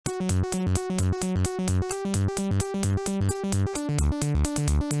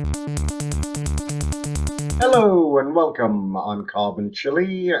Hello and welcome, I'm Carbon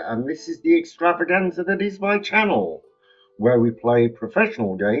Chili and this is the extravaganza that is my channel, where we play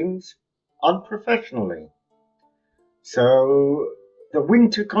professional games unprofessionally. So the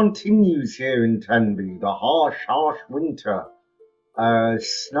winter continues here in Tenby, the harsh winter.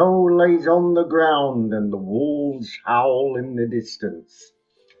 Snow lays on the ground and the wolves howl in the distance.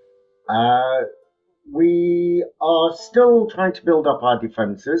 We are still trying to build up our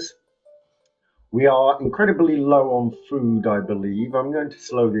defences. We are incredibly low on food, I believe. I'm going to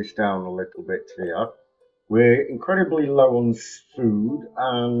slow this down a little bit here. We're incredibly low on food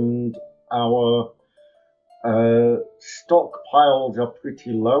and our stockpiles are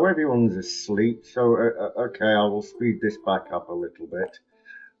pretty low. Everyone's asleep, so okay, I will speed this back up a little bit.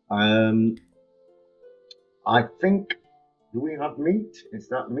 I think, do we have meat? Is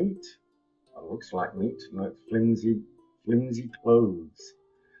that meat? It looks like meat. No, it's flimsy clothes.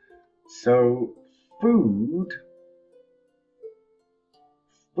 So food,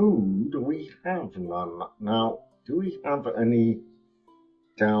 we have none. Now, do we have any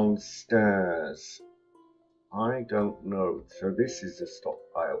downstairs? I don't know. So this is a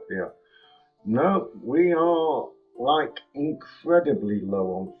stockpile here. No, we are like incredibly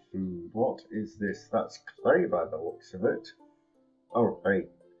low on food. What is this? That's clay by the looks of it. Oh, hay.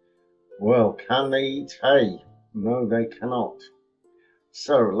 Well, can they eat hay? No, they cannot.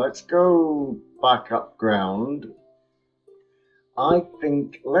 So let's go back up ground. I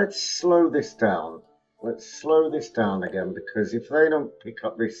think let's slow this down. Let's slow this down again, because if they don't pick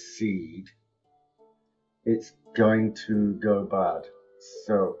up this seed, it's going to go bad.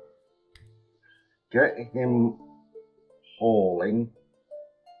 So get him hauling.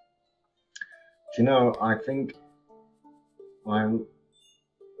 Do you know, I think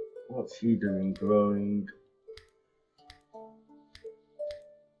what's he doing? Growing.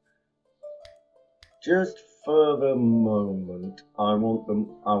 Just for the moment, I want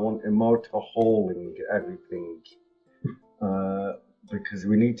Emoto hauling everything, because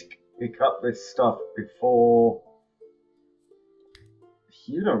we need to pick up this stuff before.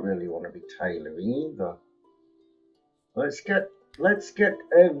 You don't really want to be tailoring either. Let's get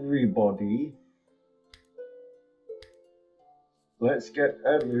everybody. Let's get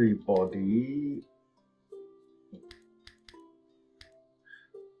everybody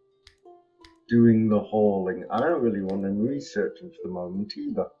doing the hauling. I don't really want them researching for the moment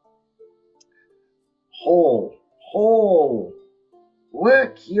either. Haul,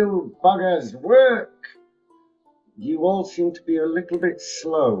 work, you buggers, work. You all seem to be a little bit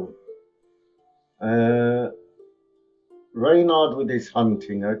slow. Reynard with his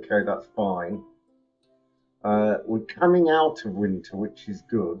hunting, okay, that's fine. We're coming out of winter, which is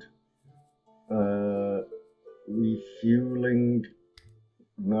good. Refueling.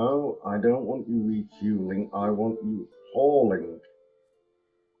 No, I don't want you refueling. I want you hauling.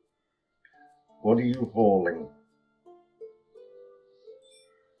 What are you hauling?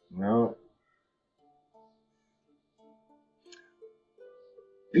 No.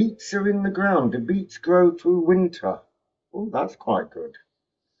 Beets are in the ground. Do beets grow through winter? Oh, that's quite good.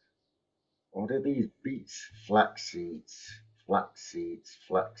 What are these beets? Flax seeds.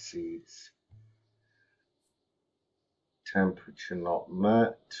 Temperature not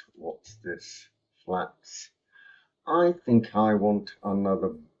met. What's this? Flax. I think I want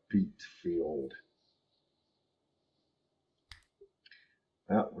another beet field.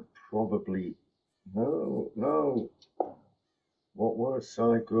 That would probably... No. What was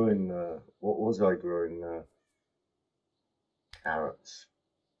I growing there? Carrots.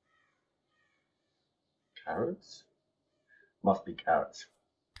 Carrots? Must be carrots.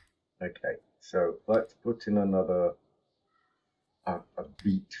 Okay, so let's put in another a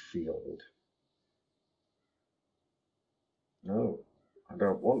beet field. No, I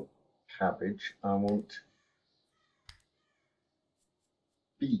don't want cabbage. I want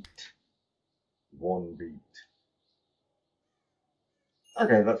beet. One beet.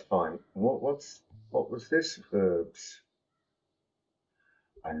 Okay, that's fine. What was this? Herbs.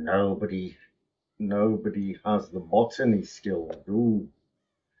 And nobody has the botany skill.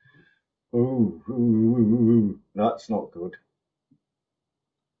 Ooh, that's not good.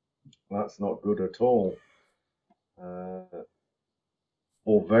 That's not good at all. Or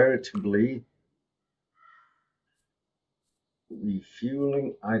veritably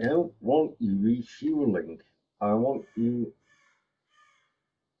refueling. I don't want you refueling. I want you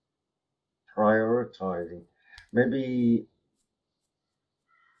prioritizing. Maybe.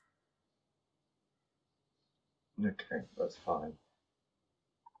 Okay, that's fine.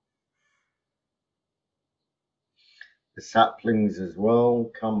 The saplings as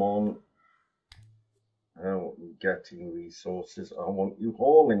well, come on. I don't want you getting resources, I want you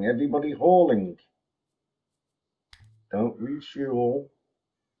hauling, everybody hauling. Don't refuel.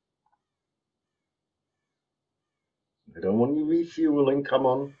 I don't want you refueling, come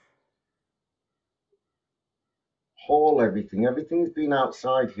on. Haul everything, everything's been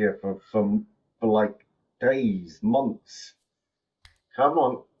outside here for like days, months. Come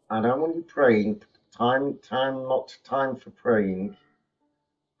on, I don't want you praying, not time for praying.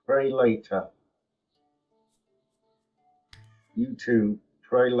 Pray later. You too,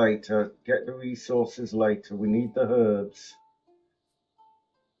 pray later, get the resources later, we need the herbs.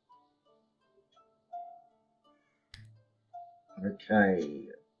 Okay.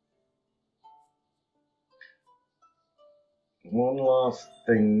 One last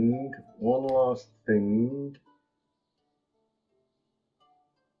thing.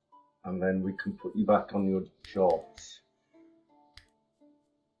 And then we can put you back on your jobs.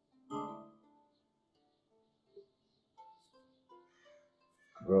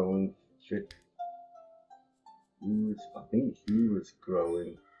 Growing shit. I think he was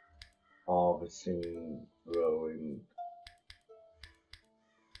growing, harvesting, growing.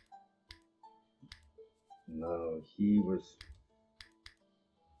 No, he was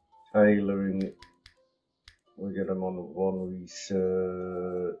tailoring. We get him on one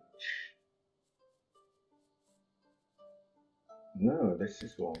research. No, this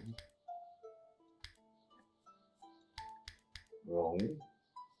is one. Wrong.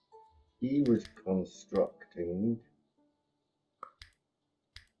 He was constructing.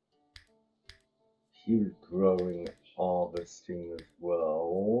 He was growing, harvesting as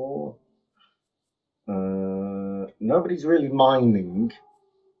well. Nobody's really mining.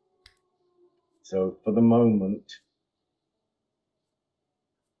 So for the moment,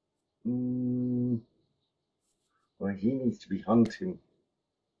 well, he needs to be hunting.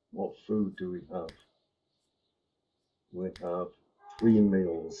 What food do we have? We have 3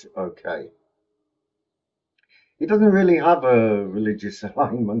 meals. Okay. He doesn't really have a religious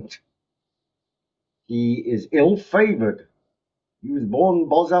alignment. He is ill-favored. He was born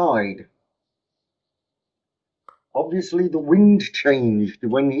boz-eyed. Obviously, the wind changed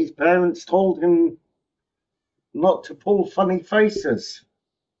when his parents told him not to pull funny faces.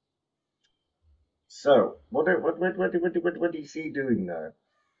 So, what is he doing now?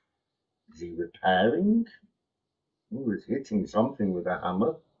 Is he repairing? He was hitting something with a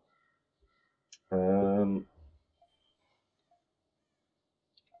hammer.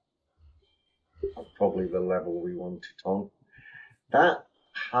 Probably the level we want it on. That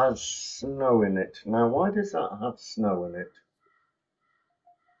has snow in it. Now, why does that have snow in it?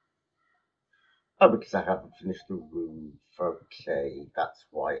 Oh, because I haven't finished the roof. Okay, that's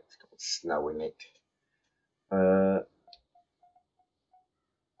why it's got snow in it.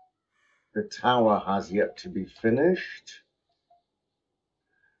 The tower has yet to be finished.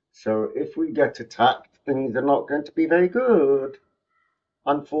 So if we get attacked, things are not going to be very good,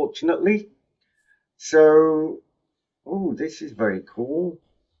 unfortunately. So, oh, this is very cool.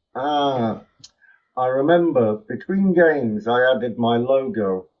 I remember between games I added my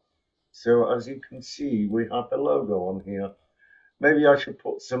logo. So as you can see, we have the logo on here. Maybe I should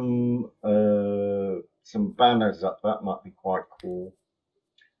put some banners up. That might be quite cool.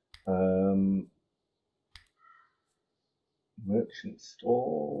 Merchant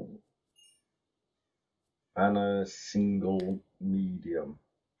store. Banner single medium.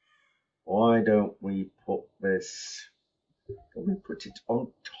 Why don't we put this? Can we put it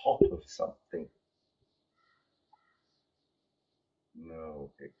on top of something?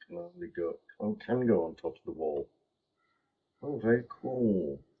 No, it can only go. Oh, can go on top of the wall. Oh, very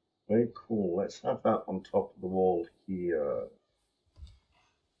cool. Very cool. Let's have that on top of the wall here.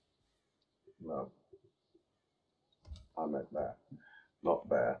 No. I meant there. Not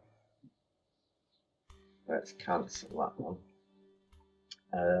there. Let's cancel that one.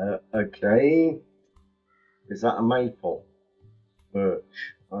 Okay. Is that a maple?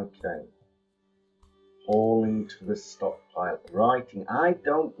 Birch. Okay. Hauling to the stockpile. Writing. I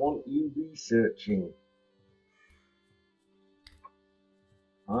don't want you researching.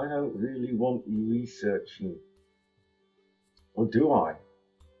 I don't really want you researching. Or do I?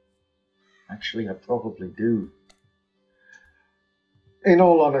 Actually, I probably do. In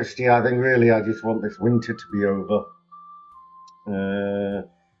all honesty, I think really I just want this winter to be over.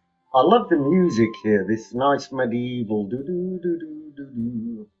 I love the music here, this nice medieval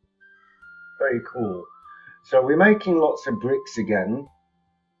do-do-do-do-do-do. Very cool. So we're making lots of bricks again.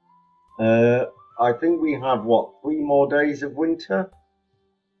 I think we have, what, 3 more days of winter?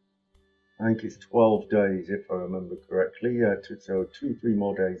 I think it's 12 days if I remember correctly. So 2-3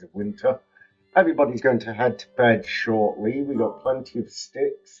 more days of winter. Everybody's going to head to bed shortly. We've got plenty of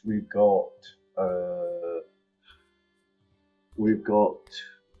sticks. We've got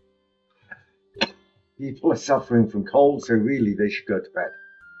people are suffering from cold, so really they should go to bed.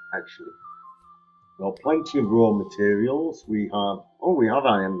 Actually, we've got plenty of raw materials. We have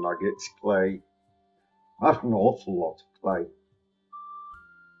iron nuggets, clay. I have an awful lot of clay.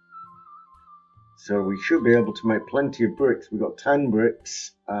 So we should be able to make plenty of bricks. We've got 10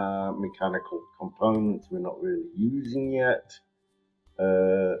 bricks, mechanical components we're not really using yet.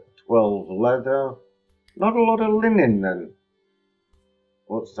 12 leather. Not a lot of linen then.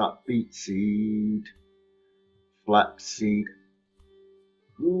 What's that? Beet seed, flax seed.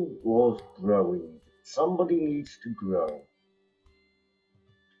 Who was growing? Somebody needs to grow.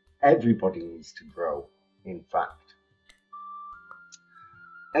 Everybody needs to grow, in fact.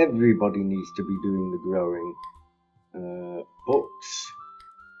 Everybody needs to be doing the growing. Books.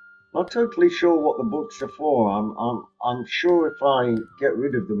 Not totally sure what the books are for. I'm sure if I get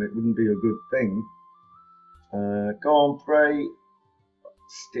rid of them, it wouldn't be a good thing. Go on, pray.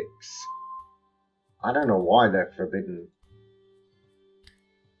 Sticks. I don't know why they're forbidden.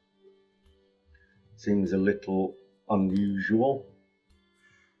 Seems a little unusual.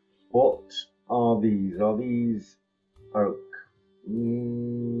 What are these? Are these oak?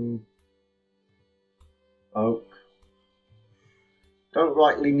 Oak. Don't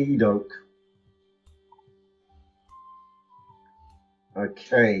rightly need oak.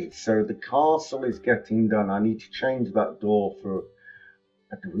 Okay, so the castle is getting done. I need to change that door for...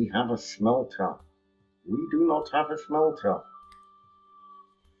 Do we have a smelter? We do not have a smelter.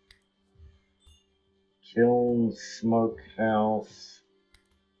 Kiln, smokehouse,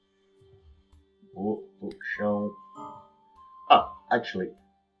 bookshelf. Ah, actually,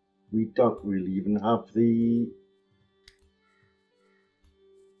 we don't really even have the...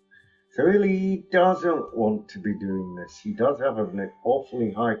 So really, he doesn't want to be doing this. He does have an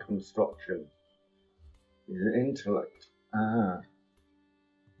awfully high construction. His intellect. Ah.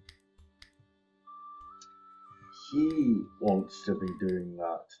 He wants to be doing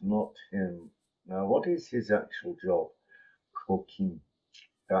that, not him. Now, what is his actual job? Cooking.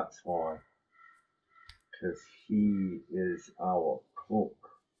 That's why. Because he is our cook.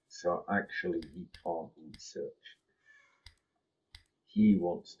 So actually, he can't research. He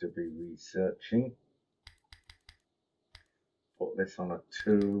wants to be researching. Put this on a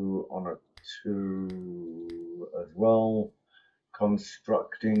 2, on a 2 as well.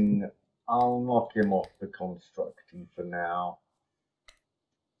 Constructing. I'll knock him off the constructing for now.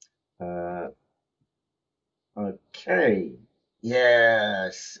 Okay.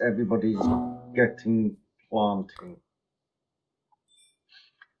 Yes, everybody's getting planting.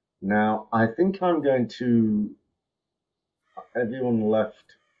 Now, I think I'm going to... Everyone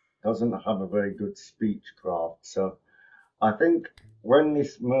left doesn't have a very good speechcraft, so I think when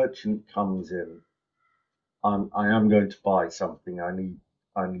this merchant comes in, I am going to buy something. I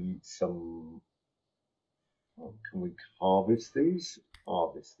need some... Can we harvest these?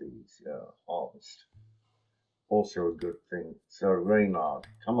 Harvest these, yeah, harvest. Also a good thing. So Reynard,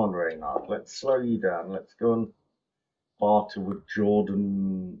 come on Reynard, let's slow you down. Let's go and barter with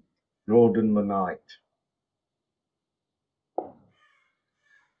Jordan the Knight.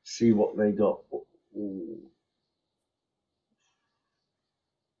 See what they got. Ooh.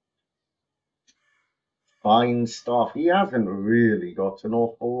 Fine stuff. He hasn't really got an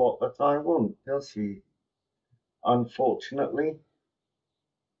awful lot that I want, does he? Unfortunately.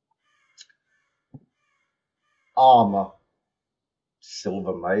 Armor.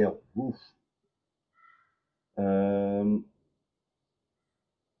 Silver mail. Oof.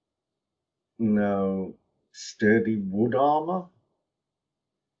 No. Sturdy wood armor.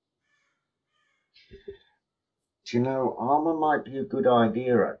 Do you know, armor might be a good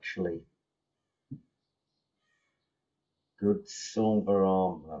idea actually. Good silver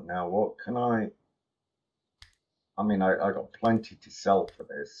armor. Now what can I mean, I got plenty to sell for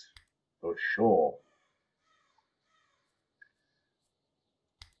this, for sure.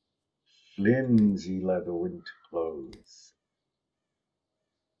 Flimsy leather winter clothes.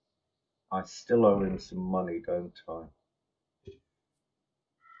 I still owe him some money, don't I?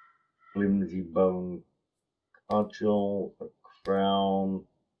 Flimsy bone cudgel, a crown.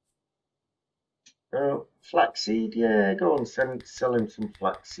 Flaxseed, yeah, go on, sell him some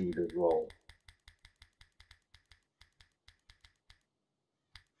flaxseed as well.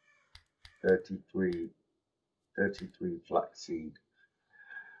 33 flaxseed.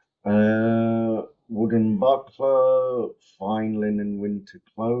 Wooden buckler, fine linen winter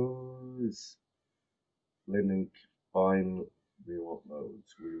clothes. those. Linen fine, we want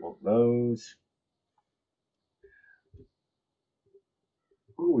those. We want those.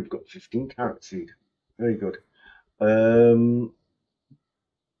 Oh, we've got 15 carrot seed. Very good.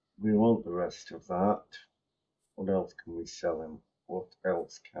 We want the rest of that. What else can we sell him? What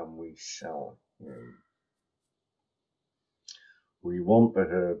else can we sell him? We want the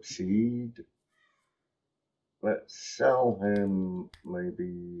herb seed. Let's sell him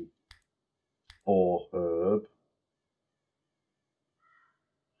maybe 4 herb.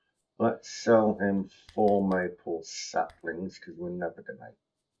 Let's sell him 4 maple saplings because we're never going to.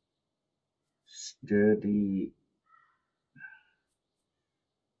 Sturdy.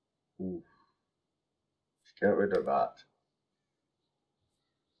 Ooh. Let's get rid of that.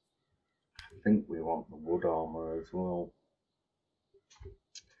 I think we want the wood armor as well.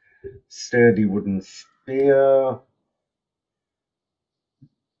 Sturdy wooden spear.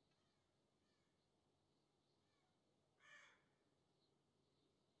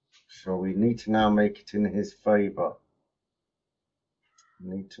 So we need to now make it in his favor.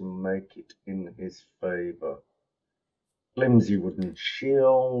 Need to make it in his favor. Flimsy wooden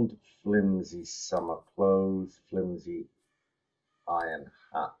shield, flimsy summer clothes, flimsy iron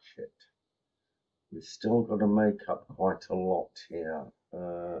hatchet. We've still got to make up quite a lot here.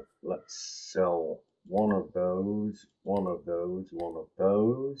 Let's sell one of those, one of those, one of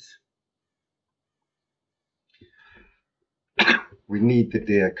those. We need the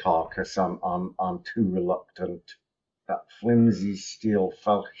deer carcass. I'm too reluctant. That flimsy steel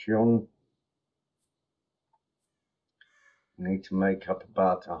falchion. Need to make up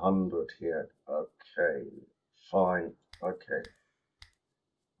about 100 here. Okay, fine. Okay.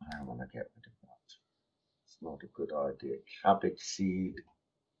 I don't want to get rid of that. It's not a good idea. Cabbage seed.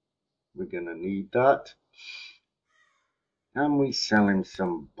 We're going to need that. And we sell him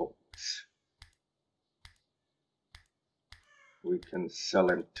some books. We can sell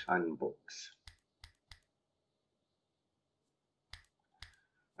him 10 books.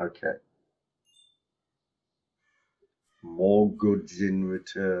 Okay. More goods in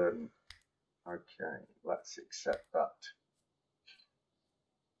return. Okay, let's accept that.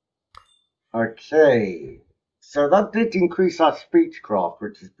 Okay, so that did increase our speechcraft,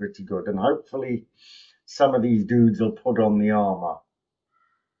 which is pretty good, and hopefully some of these dudes will put on the armor.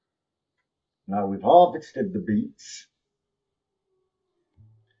 Now we've harvested the beets.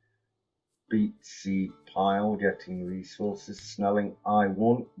 Beet seed pile, getting resources. Snelling, I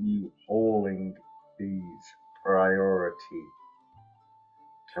want you hauling these. Priority.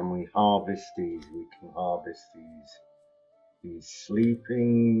 Can we harvest these? We can harvest these. He's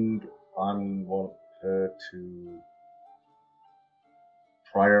sleeping. I want her to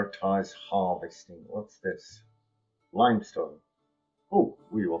prioritize harvesting. What's this? Limestone. Oh,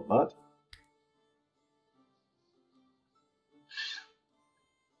 we want that.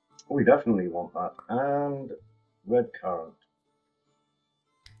 We definitely want that. And red currant.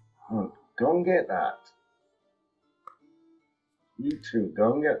 Oh, go and get that. You two,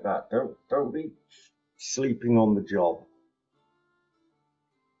 go and get that. Don't be sleeping on the job.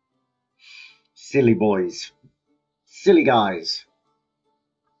 Silly boys. Silly guys.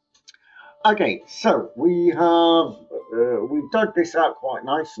 Okay, so we have we've dug this out quite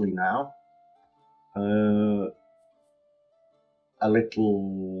nicely now. A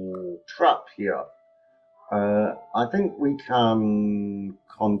little trap here. I think we can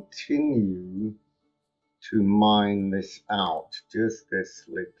continue to mine this out. Just this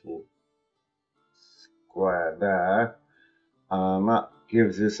little square there. That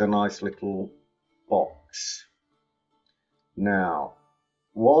gives us a nice little box. Now,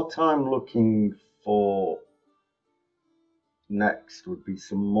 what I'm looking for next would be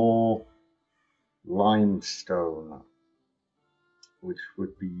some more limestone, which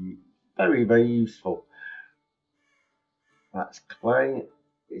would be very, very useful. That's clay.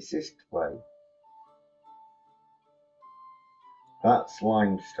 Is this clay? That's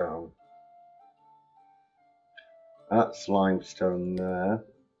limestone. That's limestone there.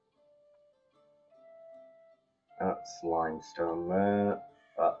 That's limestone there.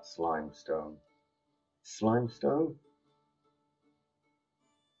 That's limestone. It's limestone.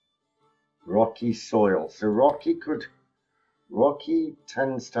 Rocky soil. So rocky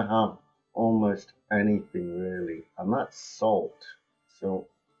tends to have almost anything really, and that's salt. So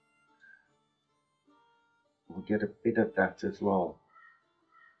we'll get a bit of that as well.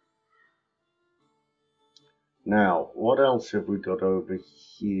 Now, what else have we got over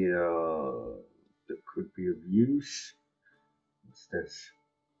here that could be of use? What's this?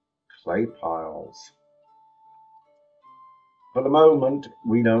 Clay piles. For the moment,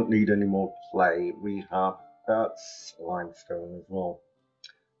 we don't need any more clay. We have, that's limestone as well.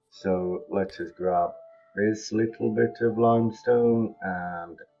 So let us grab this little bit of limestone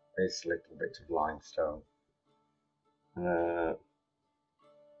and this little bit of limestone.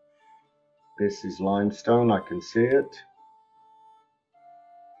 This is limestone, I can see it.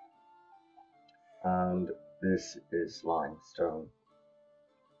 And this is limestone.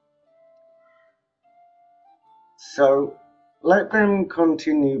 So let them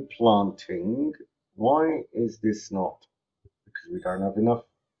continue planting. Why is this not? Because we don't have enough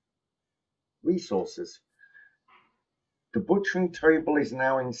resources. The butchering table is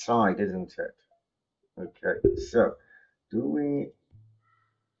now inside, isn't it? Okay, so do we...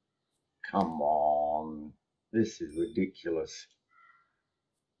 Come on, this is ridiculous.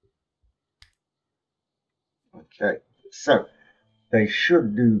 Okay, so they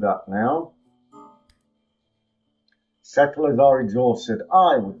should do that now. Settlers are exhausted.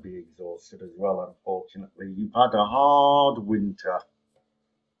 I would be exhausted as well, unfortunately. You've had a hard winter.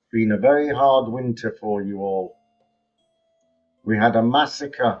 Been a very hard winter for you all. We had a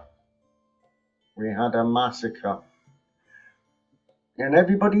massacre. And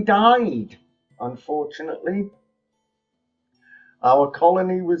everybody died, unfortunately. Our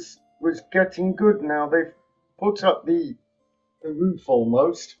colony was getting good now. They've put up the roof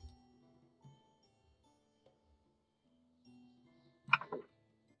almost.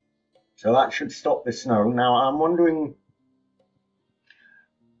 So that should stop the snow. Now I'm wondering,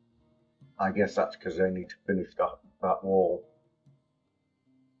 I guess that's because they need to finish that wall.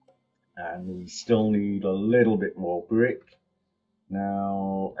 And we still need a little bit more brick.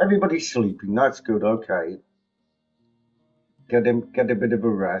 Now everybody's sleeping, that's good, okay. Get a bit of a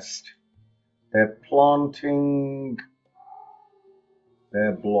rest. They're planting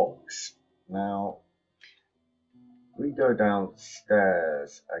their blocks. Now we go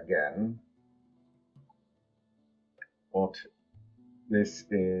downstairs again. This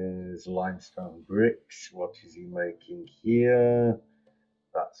is limestone bricks. What is he making here?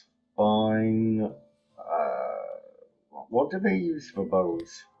 That's fine. What do they use for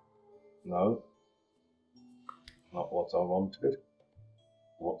bows? No, not what I wanted.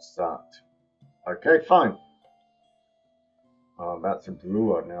 What's that? Okay, fine. That's a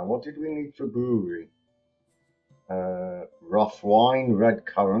brewer. Now, what did we need for brewery? Rough wine, red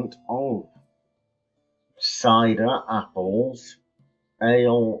currant. Oh, cider, apples,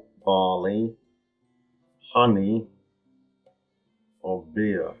 ale, barley, honey, or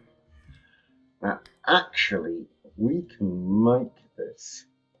beer. Now, actually, we can make this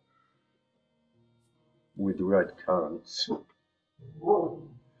with red currants.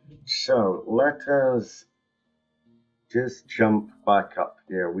 So let us just jump back up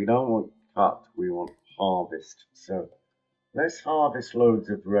here. We don't want cut, we want harvest. So let's harvest loads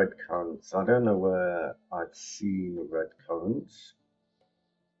of red currants. I don't know where I've seen red currants.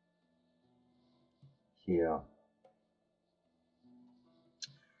 Here.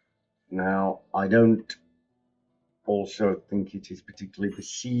 Now, I don't also think it is particularly the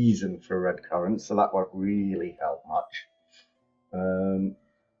season for red currants, so that won't really help much.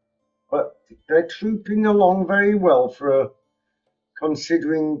 But they're trooping along very well for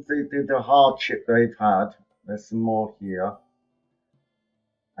considering the hardship they've had. There's some more here.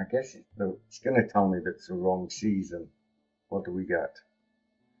 I guess it's going to tell me that it's the wrong season. What do we get?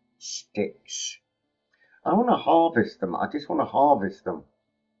 Sticks. I want to harvest them. I just want to harvest them.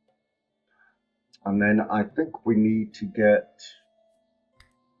 And then I think we need to get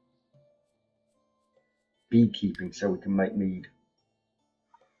beekeeping so we can make mead.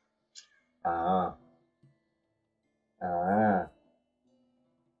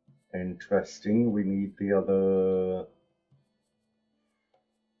 Interesting. We need the other...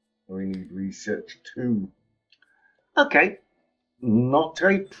 We need research too. Okay. Not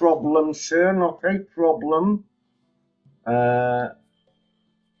a problem, sir. Not a problem.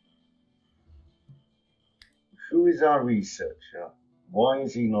 Who is our researcher? Why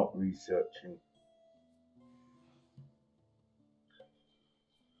is he not researching?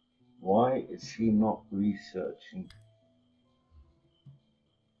 Why is he not researching?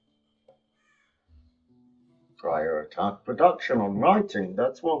 Prioritize production on writing.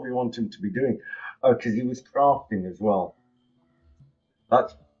 That's what we want him to be doing. Oh, because he was crafting as well.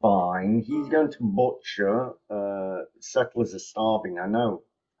 That's fine. He's going to butcher. Settlers are starving. I know.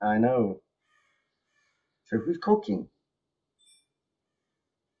 So who's cooking?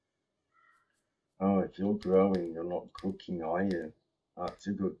 Oh, if you're growing, you're not cooking, are you? That's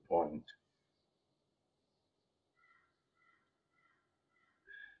a good point.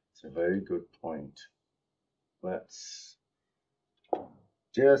 It's a very good point. Let's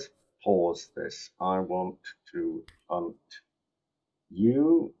just pause this. I want to hunt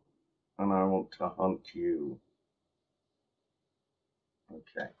you, and I want to hunt you.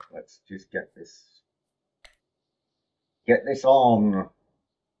 Okay, let's just get this on.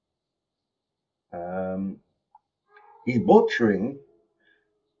 He's butchering,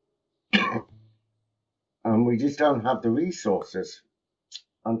 and we just don't have the resources,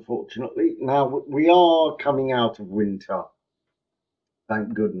 unfortunately. Now, we are coming out of winter.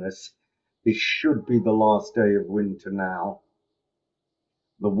 Thank goodness. This should be the last day of winter now.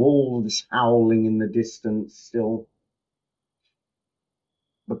 The wolves howling in the distance still.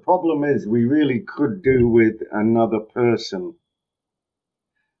 The problem is we really could do with another person.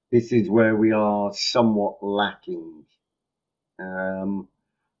 This is where we are somewhat lacking.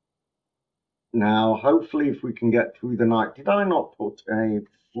 Now, hopefully, if we can get through the night. Did I not put a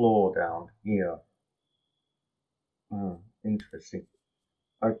floor down here? Oh, interesting.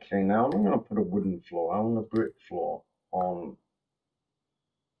 Okay, now I'm going to put a wooden floor. I want a brick floor on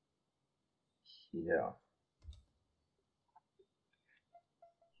here.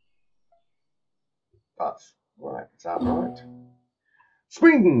 That's right. Is that right?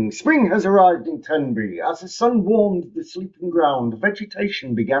 Spring has arrived in Tenbury. As the sun warmed the sleeping ground,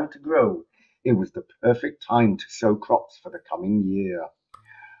 vegetation began to grow. It was the perfect time to sow crops for the coming year.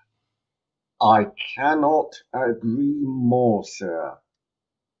 I cannot agree more, sir.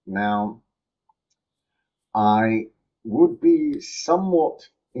 Now, I would be somewhat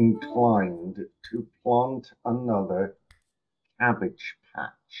inclined to plant another cabbage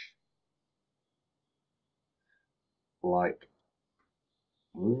patch. Like,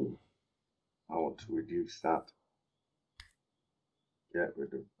 I want to reduce that. Get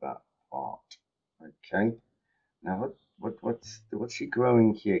rid of that part. Okay. Now, what's he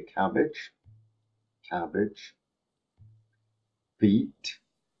growing here? Cabbage, beet.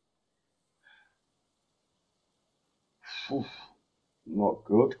 Oof, not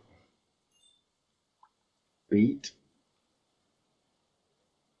good. Beet,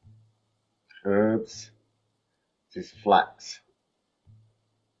 herbs. This is flax.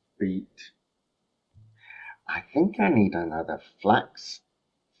 Beet. I think I need another flax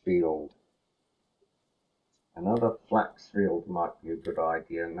field. Another flax field might be a good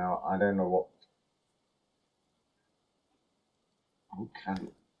idea. Now, I don't know what. Oh,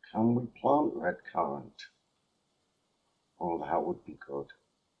 can we plant red currant? Oh, that would be good.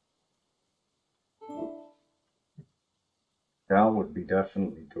 That would be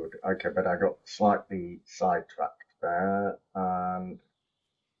definitely good. Okay, but I got slightly sidetracked there, and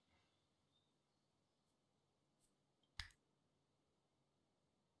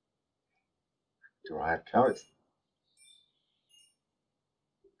do I have carrots?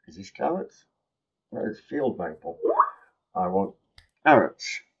 Is this carrots? No, it's field maple. I want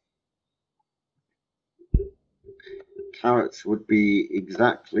carrots. Carrots would be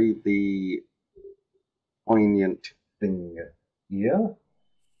exactly the poignant thing here.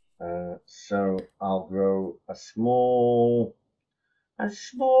 So I'll grow a small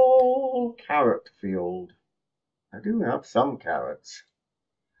carrot field. I do have some carrots,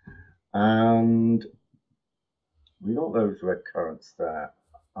 and we got those red currants there.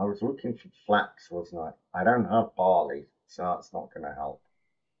 I was looking for flax, wasn't I? I don't have barley, so that's not going to help.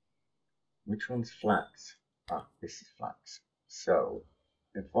 Which one's flax? Ah, this is flax. So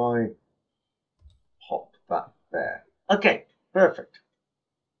if I pop that there. Okay, perfect.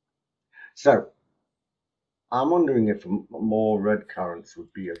 So I'm wondering if more red currants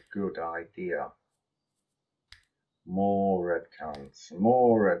would be a good idea. More red currants,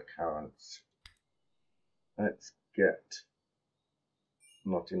 more red currants. Let's get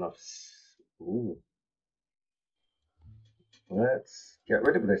not enough. Ooh. Let's get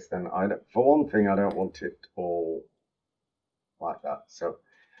rid of this then. For one thing, I don't want it all like that. So,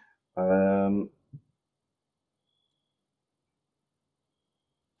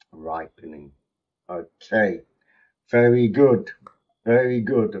 ripening. Okay, very good, very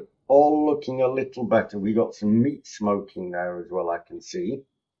good. All looking a little better. We got some meat smoking there as well, I can see.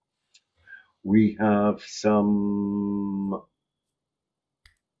 We have some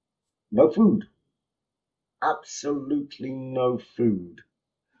no food. Absolutely no food.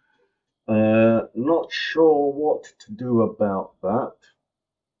 Not sure what to do about that.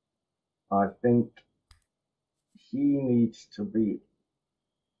 I think he needs to be.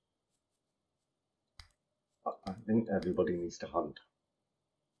 I think everybody needs to hunt.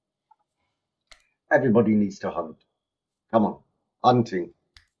 Everybody needs to hunt. Come on, hunting.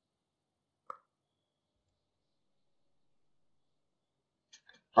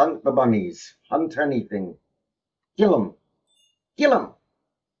 Hunt the bunnies. Hunt anything. Kill them. Kill them.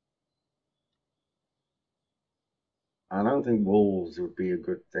 I don't think wolves would be a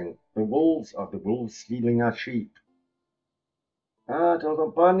good thing. The wolves are the wolves stealing our sheep. Ah, all the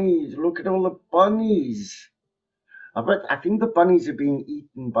bunnies! Look at all the bunnies! I think the bunnies are being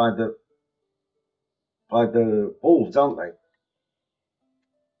eaten by the wolves, aren't they?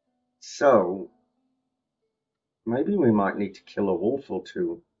 So maybe we might need to kill a wolf or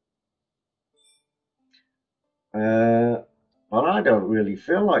two. But I don't really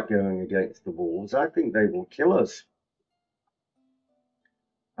feel like going against the wolves. I think they will kill us.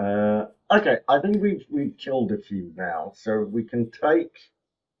 Okay, I think we've killed a few now, so we can take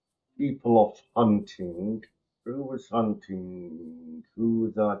people off hunting. Who was hunting? Who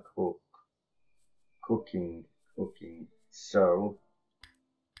was our cook? Cooking. So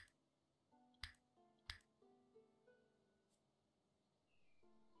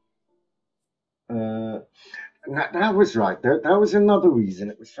that was right. That was another reason.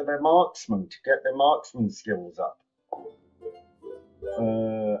 It was for their marksmen, to get their marksman skills up.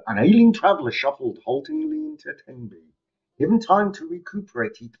 An ailing traveller shuffled haltingly into Tenby. Given time to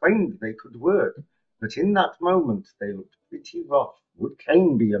recuperate, he claimed they could work, but in that moment they looked pretty rough. Would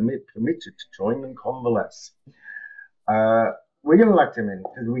Kane be permitted to join and convalesce? We're going to let him in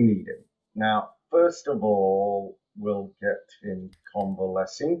because we need him. Now, first of all, we'll get him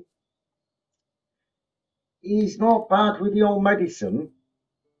convalescing. He's not bad with the old medicine.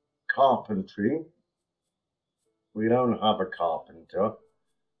 Carpentry. We don't have a carpenter.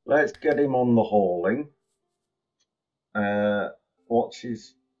 Let's get him on the hauling. What's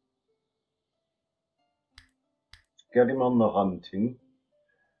his... Get him on the hunting.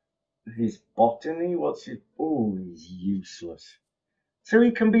 His botany, what's his... Oh, he's useless. So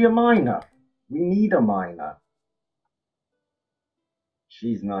he can be a miner. We need a miner.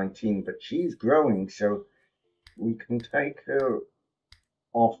 She's 19, but she's growing, so we can take her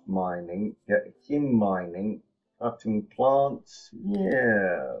off mining, get him mining, cutting plants.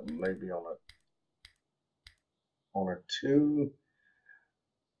 Yeah, maybe on a 2.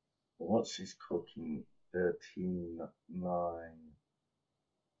 What's his cooking? 13, 9.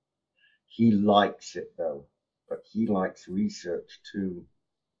 He likes it though, but he likes research too.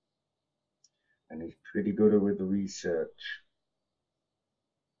 And he's pretty good with the research.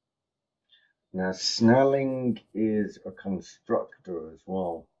 Now, Snelling is a constructor as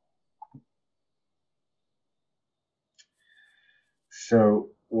well.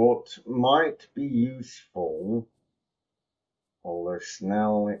 So, what might be useful, although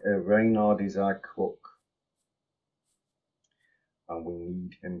Reynard is our cook, and we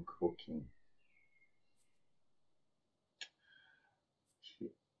need him cooking.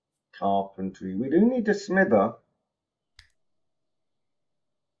 Carpentry. We do need a smither.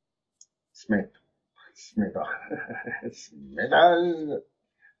 Smither. Smithers.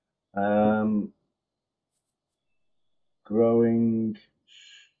 Growing.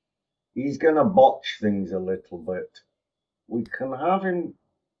 He's going to botch things a little bit. We can have him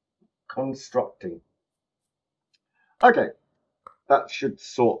constructing. Okay, that should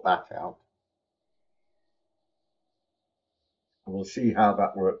sort that out. We'll see how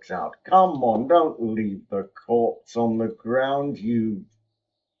that works out. Come on, don't leave the corpse on the ground, you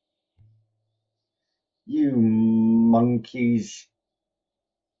monkeys.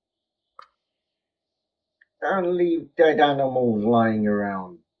 Don't leave dead animals lying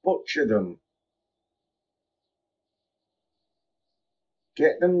around. Butcher them.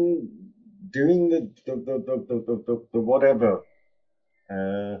 Get them doing the whatever.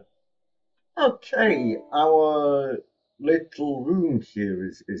 Okay, our little room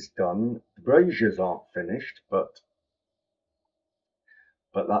here is done. The braziers aren't finished, but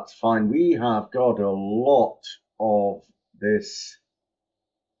that's fine. We have got a lot of this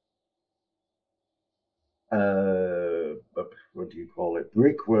what do you call it?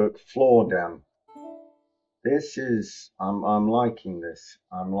 Brickwork floor down. This is I'm liking this.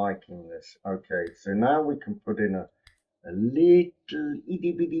 I'm liking this. Okay, so now we can put in a little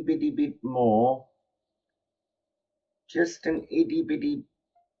itty bitty bit more. Just an itty bitty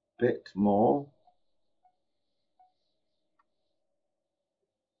bit more.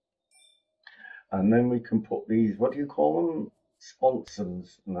 And then we can put these, what do you call them?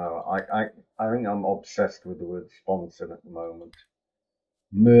 Sponsons. No, I think I'm obsessed with the word sponson at the moment.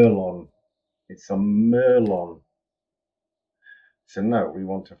 Merlon. It's a merlon. So no, we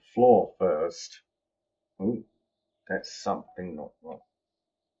want a floor first. Oh, that's something not right.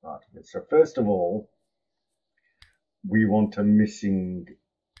 Right. So first of all, we want a missing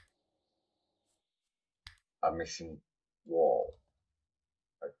wall.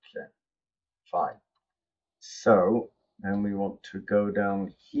 Okay, fine. So then we want to go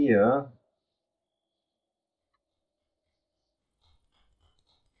down here.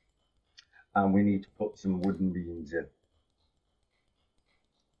 And we need to put some wooden beams in.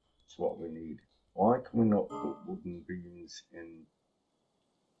 That's what we need. Why can we not put wooden beams in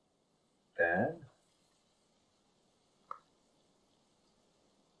there?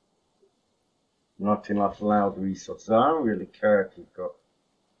 Not enough allowed resources. I don't really care if you've got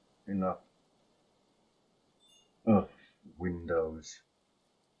enough windows.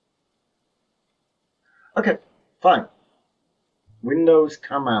 Okay, fine. Windows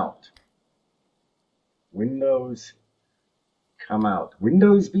come out. Windows come out.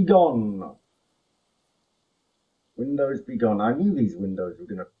 Windows be gone. Windows be gone. I knew these windows were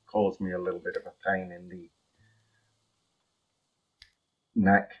going to cause me a little bit of a pain in the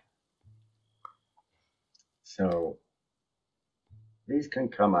neck. So these can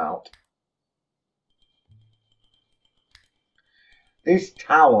come out. This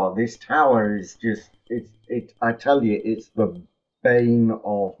tower is just, I tell you, it's the bane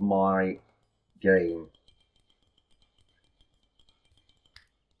of my game.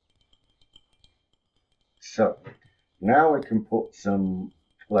 So now we can put some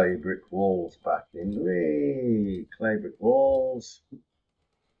clay brick walls back in. Whee! Clay brick walls,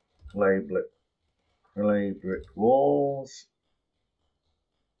 clay brick walls.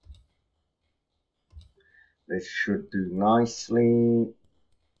 This should do nicely.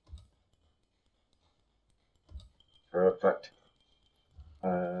 Perfect.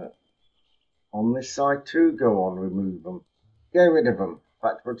 On this side too, go on, remove them. Get rid of them. In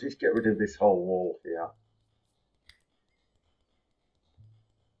fact, we'll just get rid of this whole wall here.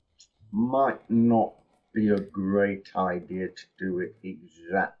 Might not be a great idea to do it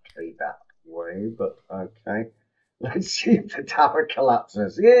exactly that way, but okay. Let's see if the tower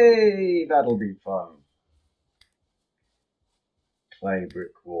collapses. Yay! That'll be fun. Clay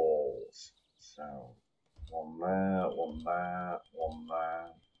brick walls. So, one there, one there, one there,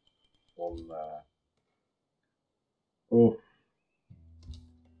 one there. Oh,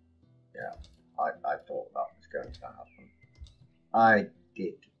 yeah, I thought that was going to happen. I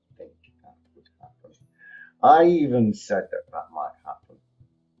did think that would happen. I even said that that might happen.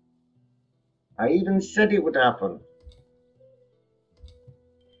 I even said it would happen.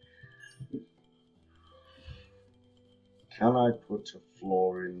 Can I put a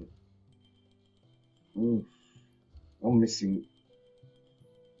floor in? Oof. I'm missing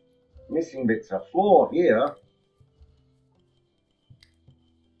bits of floor here.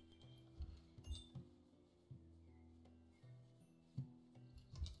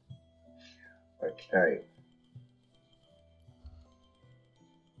 Okay.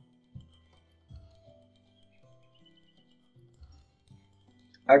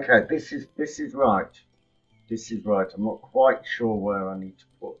 Okay, this is right. This is right. I'm not quite sure where I need to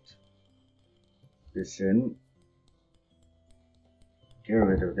put this in. Get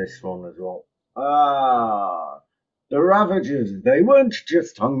rid of this one as well. Ah, the Ravagers. They weren't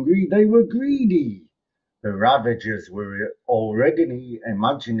just hungry, they were greedy. The Ravagers were already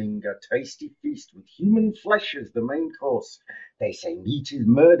imagining a tasty feast with human flesh as the main course. They say meat is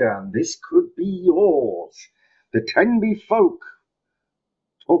murder, and this could be yours. The Tenby folk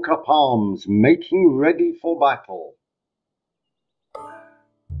took up arms, making ready for battle.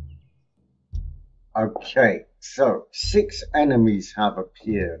 Okay, so 6 enemies have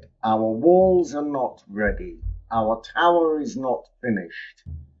appeared. Our walls are not ready. Our tower is not finished.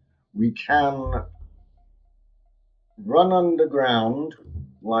 We can run underground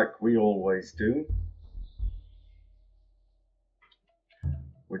like we always do,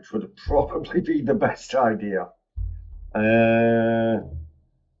 which would probably be the best idea.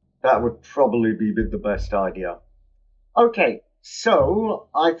 That would probably be the best idea. Okay, so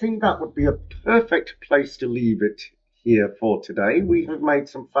I think that would be a perfect place to leave it here for today. We have made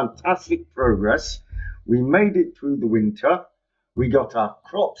some fantastic progress. We made it through the winter. We got our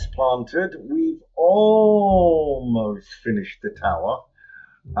crops planted. We've almost finished the tower.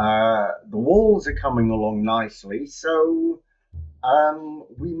 The walls are coming along nicely. So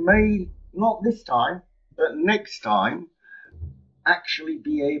we may, not this time, but next time, actually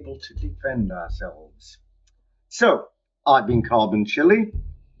be able to defend ourselves. So, I've been Carbon Chili,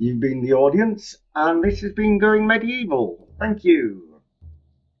 you've been the audience, and this has been Going Medieval. Thank you.